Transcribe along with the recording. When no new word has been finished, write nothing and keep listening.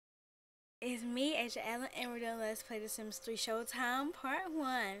It's me, Asia Allen, and we're doing Let's Play The Sims 3 Showtime Part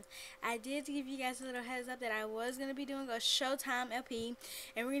 1. I did give you guys a little heads up that I was going to be doing a Showtime LP,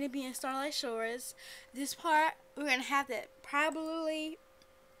 and we're going to be in Starlight Shores. This part, we're going to have to probably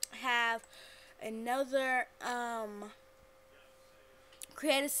have another,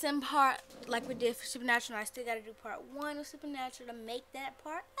 create a sim part like we did for Supernatural. I still got to do part 1 of Supernatural to make that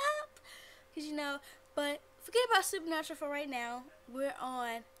part up. Because, but forget about Supernatural for right now. We're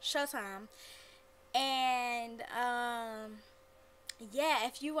on Showtime. And, yeah,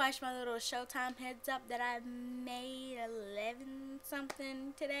 if you watch my little Showtime heads up that I made 11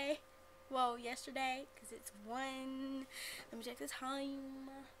 something today. Well, yesterday. Because it's 1. Let me check the time.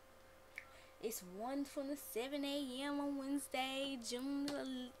 It's 1:27 a.m. on Wednesday, June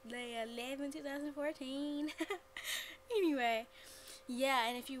the 11th, 2014. Anyway, yeah,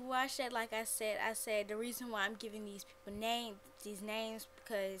 and if you watch that, like I said the reason why I'm giving these people these names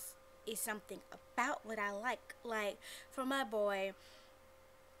because it's something about what I like. Like for my boy,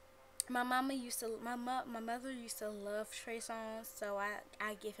 my mother used to love Trey songs, so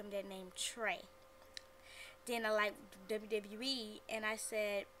I give him that name Trey. Then I like WWE, and I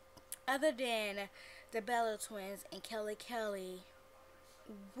said, other than the Bella Twins and Kelly Kelly,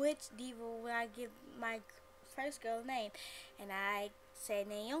 which diva would I give my first girl name? And I said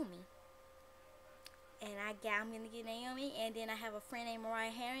Naomi. And I'm gonna get Naomi. And then I have a friend named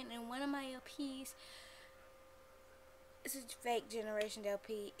Mariah Herring, and one of my LPs, it's a fake Generation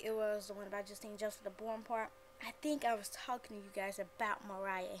LP. It was the one about Justine Joseph, the born part. I think I was talking to you guys about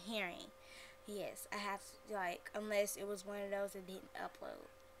Mariah Herring. Yes, I have to, like, unless it was one of those that didn't upload.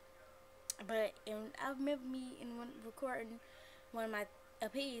 But I remember me recording one of my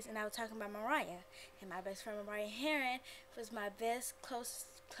LPs, and I was talking about Mariah, and my best friend Mariah Herring was my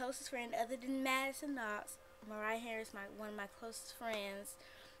closest friend other than Madison Knox. Mariah Herring is one of my closest friends,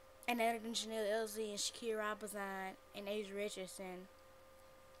 and other than Janelle Elsie and Shakira Rabazan and Asia Richardson.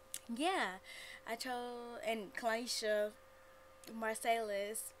 Yeah, I told, and Kalisha,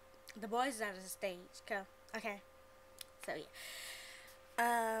 Marcellus, the boys is out of the stage. Okay. So yeah.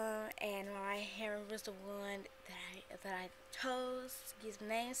 And Mariah Herring was the one that I chose to give the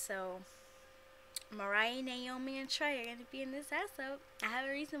name. So Mariah, Naomi, and Trey are gonna be in this episode. I have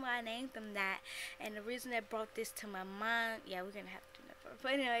a reason why I named them that, and the reason that brought this to my mind. Yeah, we're gonna have to do that part.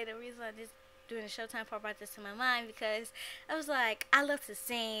 But anyway, the reason I just doing the Showtime part brought this to my mind because I was like, I love to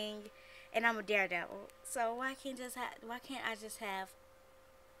sing, and I'm a daredevil. So why can't I just have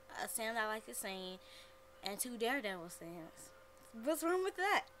a sim that I like to sing and 2 daredevil sims? What's wrong with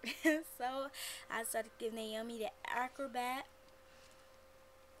that? So I decided to give Naomi the acrobat.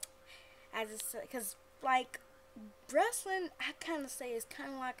 Because like wrestling, I kind of say it's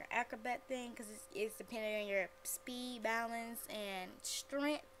kind of like an acrobat thing because it's depending on your speed, balance, and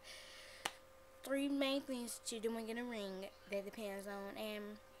strength. 3 main things that you're doing in a ring that depends on,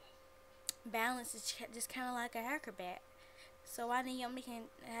 and balance is just kind of like an acrobat. So I Naomi can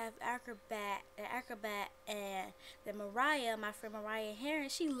have the acrobat, and the Mariah, my friend Mariah Herring,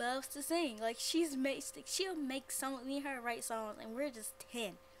 she loves to sing. Like she'll make songs, me and her write songs, and we're just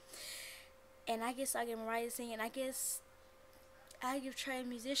 10. And I guess I get Mariah to sing, and I guess I give Trey a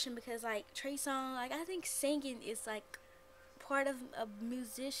musician because like Trey song, like I think singing is like part of a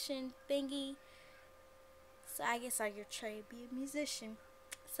musician thingy. So I guess I give Trey to be a musician.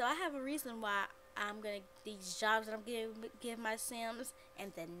 So I have a reason why I'm gonna these jobs that I'm gonna give my Sims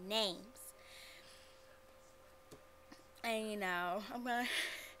and the names. And I'm gonna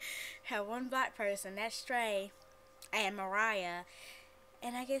have one black person, that's Trey, and Mariah,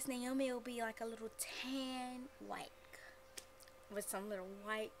 and I guess Naomi will be like a little tan white with some little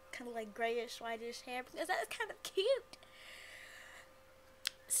white, kind of like grayish whitish hair because that's kind of cute.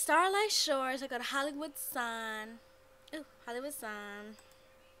 Starlight Shores, I got a Hollywood sign. Ooh, Hollywood sign.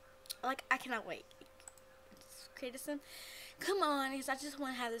 Like, I cannot wait. Create a sim. Come on, because I just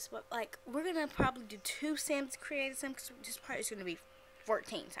want to have this. Like, we're gonna probably do 2 sims to create a sim because this part is gonna be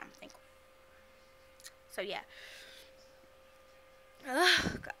 14 something. So yeah.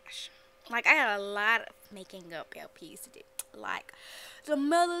 Oh gosh, like I got a lot of making up LPs to do. Like the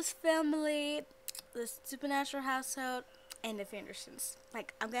Mother's Family, the Supernatural Household, and the Fendersons.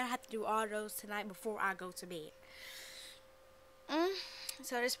 Like I'm gonna have to do all those tonight before I go to bed.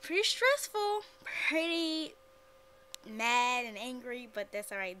 So it's pretty stressful, pretty mad and angry, but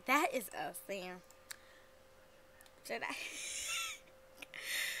that's alright. That is us, Sam. Should I?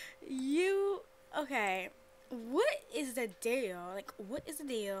 Okay. What is the deal? Like, what is the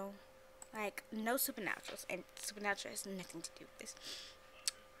deal? Like, no Supernaturals, and Supernatural has nothing to do with this.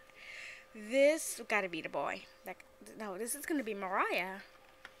 This gotta be the boy. Like, no, this is gonna be Mariah.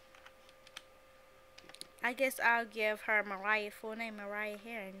 I guess I'll give her Mariah, full name Mariah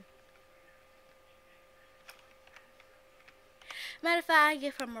Heron. Matter of fact, I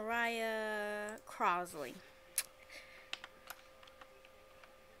give her Mariah Crosley.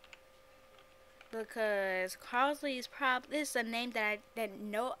 Because Crosley is this is a name that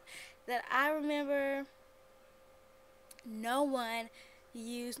I remember no one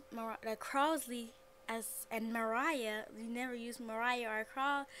used Crosley and Mariah. You never used Mariah or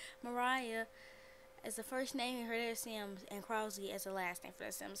Mariah as the first name for their Sims and Crosley as the last name for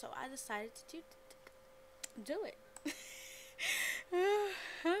their Sims. So I decided to do it.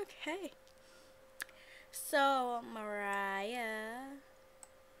 Okay. So Mariah,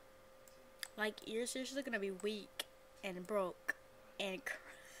 like, you're seriously gonna be weak and broke and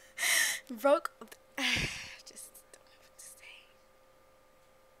broke. Just don't know what to say.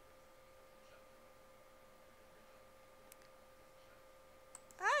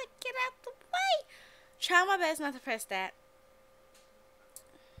 Get out the way. Try my best not to press that.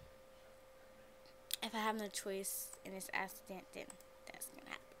 If I have no choice and it's accident, then that's gonna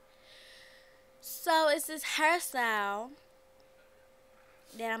happen. So it's this hairstyle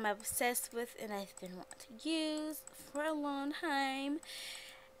that I'm obsessed with and I've been wanting to use for a long time.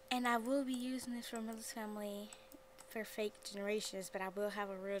 And I will be using this for Miller's family for fake generations, but I will have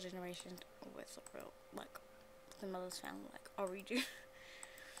a real generation with a real, like, the Miller's family, like, I'll redo.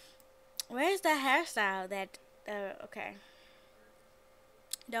 Where's that hairstyle that, okay.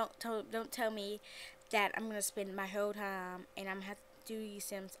 Don't tell me that I'm gonna spend my whole time and I'm gonna have to do these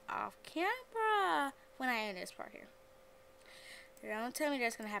Sims off camera when I end this part here. Don't tell me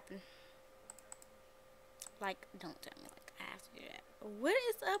that's gonna happen. Like, don't tell me, like, I have to do that. What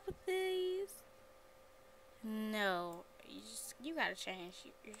is up with these? No, you gotta change.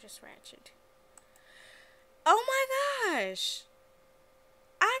 You're just ratchet. Oh my gosh!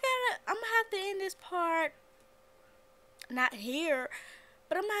 I'm gonna have to end this part. Not here,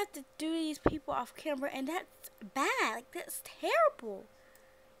 but I'm gonna have to do these people off camera, and that's bad. Like, that's terrible.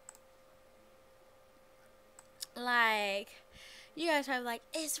 Like, you guys are like,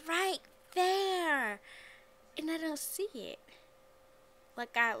 it's right there, and I don't see it.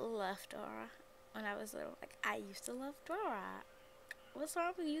 Like, I loved Dora when I was little. Like, I used to love Dora. What's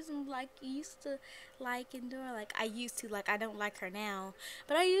wrong with using, like, you used to like in Dora? Like, I used to, like, I don't like her now,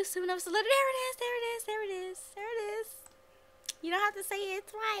 but I used to when I was little. There it is, there it is, there it is, there it is. You don't have to say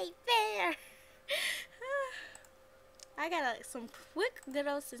it's right there. I got some quick, good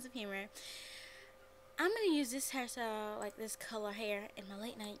old sense of humor. I'm gonna use this hairstyle, like this color hair, in my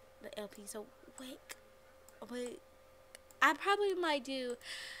late night LP. So wait, I probably might do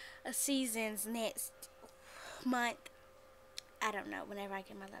a seasons next month. I don't know, whenever I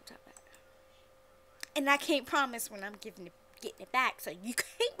get my laptop back. And I can't promise when I'm getting it back, so you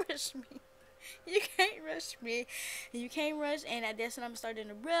can't rush me. You can't rush me. You can't rush, and at this one I'm starting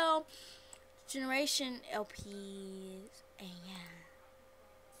the real generation LPs, and yeah.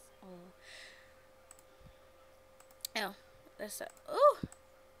 Oh, that's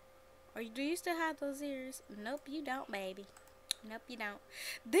or do you still have those ears? Nope, you don't, baby. Nope, you don't.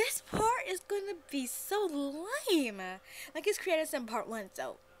 This part is gonna be so lame. Like, it's created in part 1,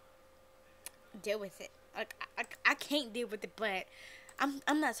 so deal with it. Like, I can't deal with it, but I'm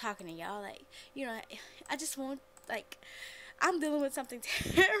not talking to y'all. Like, you know, I just want, like, I'm dealing with something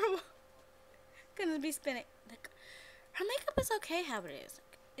terrible. Gonna be spinning. Like, her makeup is okay how it is.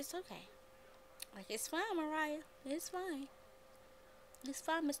 Like, it's okay. Like, it's fine, Mariah. It's fine. It's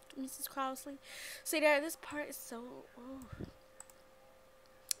fine, Mrs. Crosley. See there, this part is so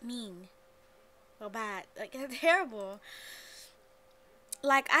mean. So bad. Like, it's terrible.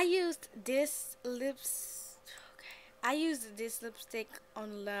 Like, I used this lipstick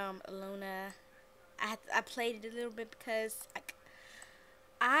on Luna. I played it a little bit because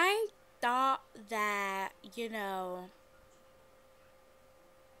I thought that, you know,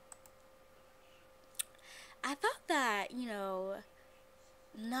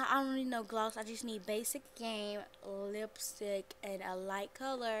 no, I don't need no gloss. I just need basic game lipstick and a light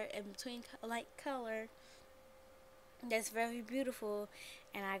color in between a light color. That's very beautiful,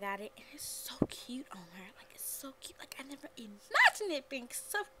 and I got it, and it's so cute on her. Like, it's so cute. Like, I never imagined it being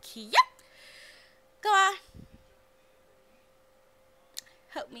so cute. Go on.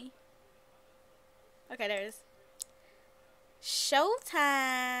 Help me. Okay, there it is.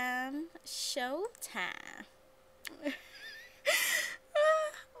 Showtime. Showtime.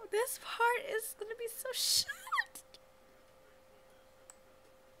 This part is gonna be so short.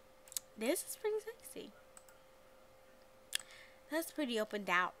 This is pretty sexy. That's pretty opened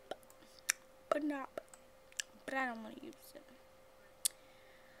out. But I don't want to use it.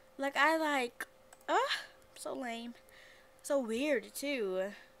 Like, So lame. So weird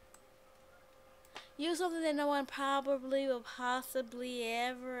too. Use something that no one probably will possibly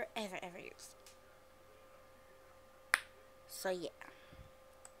ever use. So yeah.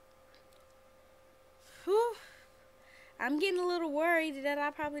 Whew. I'm getting a little worried that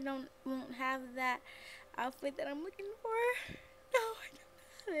I probably won't have that outfit that I'm looking for. No, I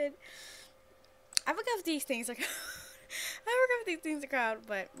don't have it. I forgot if these things are called,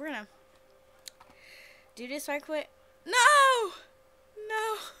 but we're gonna do this right quick. No!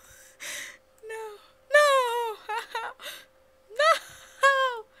 No! No! No!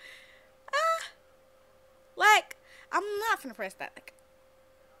 No! Ah! Like, I'm not gonna press that. Like,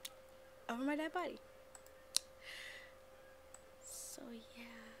 over my dead body. So,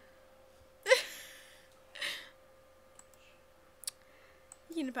 yeah.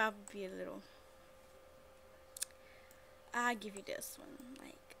 You can probably be a little. I'll give you this one.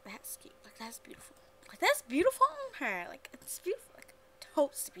 Like, that's cute. Like, that's beautiful. Like, that's beautiful on her. Like, it's beautiful. Like,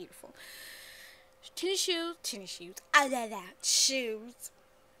 totes beautiful. Tennis shoes. Shoes.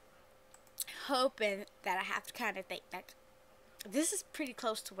 Hoping that I have to kind of think that this is pretty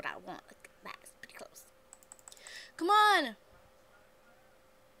close to what I want. Like, that's pretty close. Come on.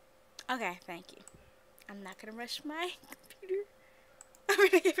 Okay, thank you. I'm not gonna rush my computer. I'm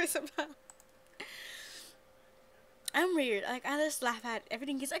gonna give it some time. I'm weird. Like, I just laugh at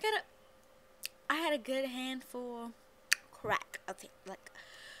everything. I had a good handful. Crack. Okay, like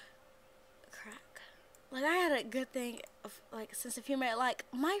crack. Like, I had a good thing of like sense of humor. Like,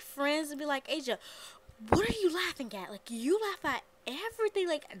 my friends would be like, Asia, what are you laughing at? Like, you laugh at everything.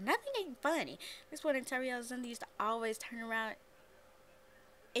 Like, nothing ain't funny. This one in Terry Sunday used to always turn around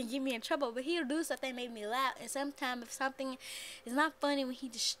and get me in trouble, but he'll do stuff that made me laugh. And sometimes if something is not funny when he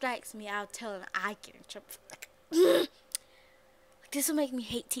distracts me, I'll tell him I get in trouble. Like, this will make me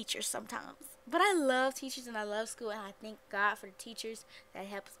hate teachers sometimes. But I love teachers and I love school, and I thank God for the teachers that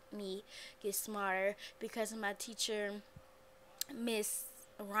helps me get smarter, because of my teacher, Miss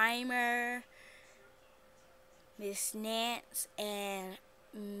Reimer, Miss Nance, and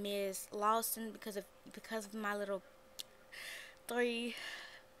Miss Lawson, because of my little 3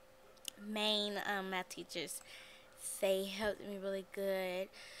 main math teachers. They helped me really good.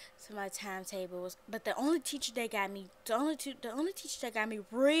 So my timetables, but the only teacher that got me, the only teacher that got me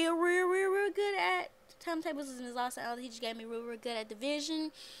real good at timetables is Miss Lawson. The other teacher got me real good at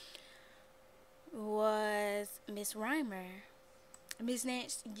division was Miss Reimer. Miss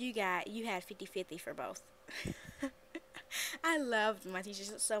Nance, you had 50-50 for both. I loved my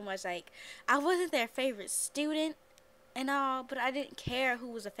teachers so much. Like, I wasn't their favorite student and all, but I didn't care who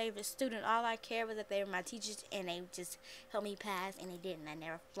was a favorite student. All I cared was that they were my teachers, and they just helped me pass, and they didn't. I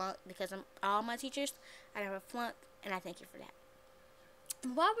never flunked, because all my teachers, I never flunked, and I thank you for that.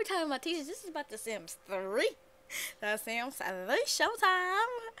 While we're talking about teachers, this is about The Sims 3. The Sims 3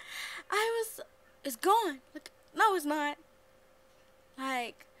 showtime. It's gone. Like, no, it's not.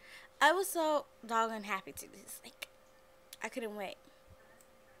 Like, I was so doggone happy to do this. Like, I couldn't wait.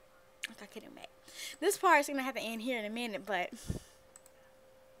 This part's gonna have to end here in a minute, but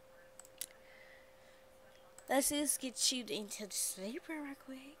let's just get you into the sleeper right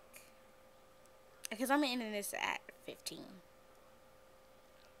quick, because I'm ending this at 15.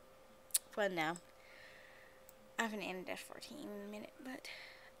 Well, no, I'm gonna end it at 14 in a minute, but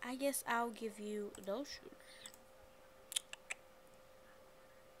I guess I'll give you those shoes.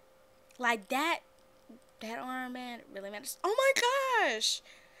 Like, that armband really matters. Oh my gosh!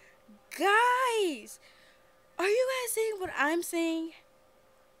 Guys, are you guys seeing what I'm seeing?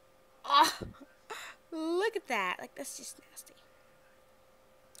 Oh, look at that. Like, that's just nasty.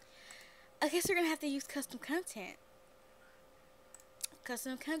 I guess we're gonna have to use custom content.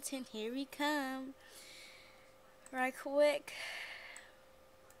 Custom content, here we come. Right quick.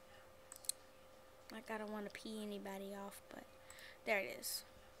 Like, I don't want to pee anybody off, but there it is.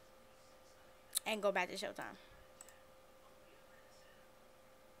 And go back to showtime.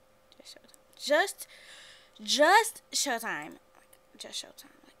 Just showtime. Like, just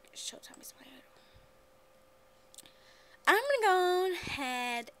showtime. Like, showtime is my idol. I'm gonna go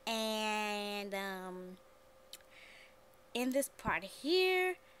ahead and end this part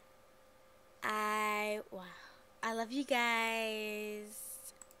here. I love you guys,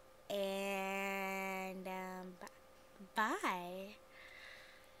 and bye.